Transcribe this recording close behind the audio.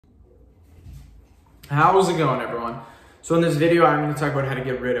How's it going, everyone? So in this video, I'm going to talk about how to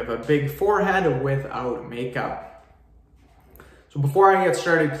get rid of a big forehead without makeup. So before I get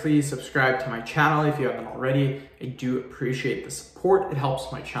started, please subscribe to my channel if you haven't already. I do appreciate the support. It helps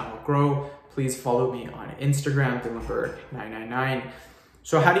my channel grow. Please follow me on Instagram, Dylanberg999.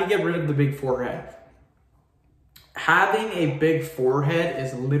 So how do you get rid of the big forehead? Having a big forehead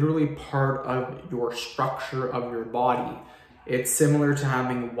is literally part of your structure of your body. It's similar to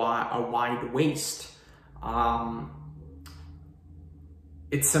having a wide waist.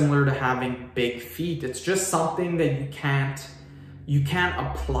 It's similar to having big feet. It's just something that you can't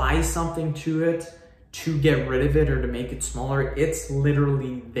apply something to it to get rid of it or to make it smaller. It's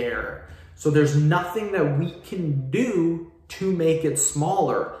literally there. So there's nothing that we can do to make it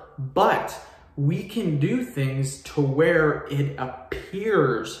smaller, but we can do things to where it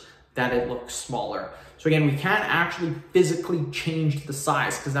appears that it looks smaller. So again, we can't actually physically change the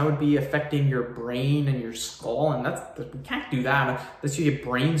size because that would be affecting your brain and your skull, and we can't do that unless you get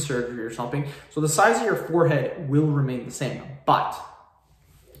brain surgery or something. So the size of your forehead will remain the same, but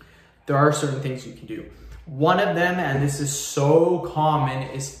there are certain things you can do. One of them, and this is so common,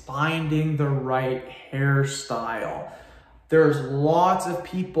 is finding the right hairstyle. There's lots of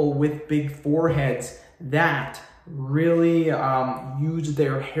people with big foreheads that really use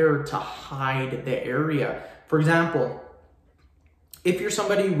their hair to hide the area. For example, if you're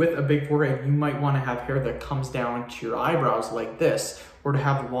somebody with a big forehead, you might want to have hair that comes down to your eyebrows like this, or to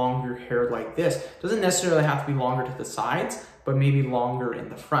have longer hair like this. It doesn't necessarily have to be longer to the sides, but maybe longer in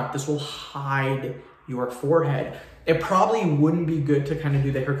the front. This will hide your forehead. It probably wouldn't be good to kind of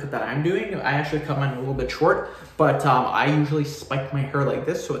do the haircut that I'm doing. I actually cut mine a little bit short, but I usually spike my hair like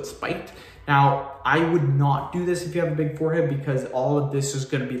this, so it's spiked. Now, I would not do this if you have a big forehead because all of this is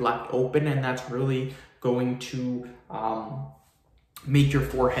going to be left open, and that's really going to make your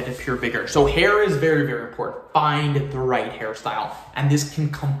forehead appear bigger. So hair is very, very important. Find the right hairstyle, and this can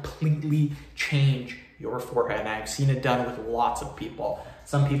completely change your forehead. And I've seen it done with lots of people.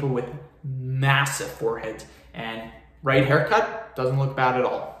 Some people with massive foreheads, and right haircut doesn't look bad at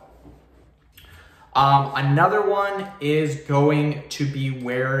all. Another one is going to be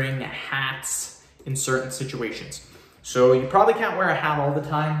wearing hats in certain situations. So you probably can't wear a hat all the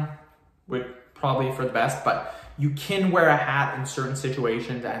time, probably for the best, but you can wear a hat in certain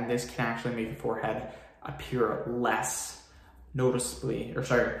situations, and this can actually make your forehead appear less noticeably,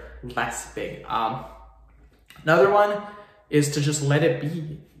 less big. Another one is to just let it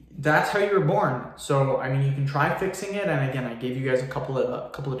be. That's how you were born. So, I mean, you can try fixing it. And again, I gave you guys a couple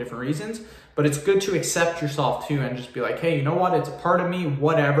of different reasons, but it's good to accept yourself too and just be like, hey, you know what? It's a part of me,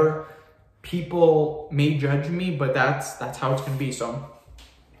 whatever. People may judge me, but that's how it's going to be. So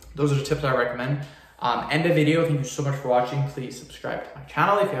those are the tips I recommend. End the video. Thank you so much for watching. Please subscribe to my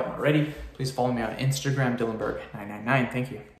channel if you haven't already. Please follow me on Instagram, Dylanberg999. Thank you.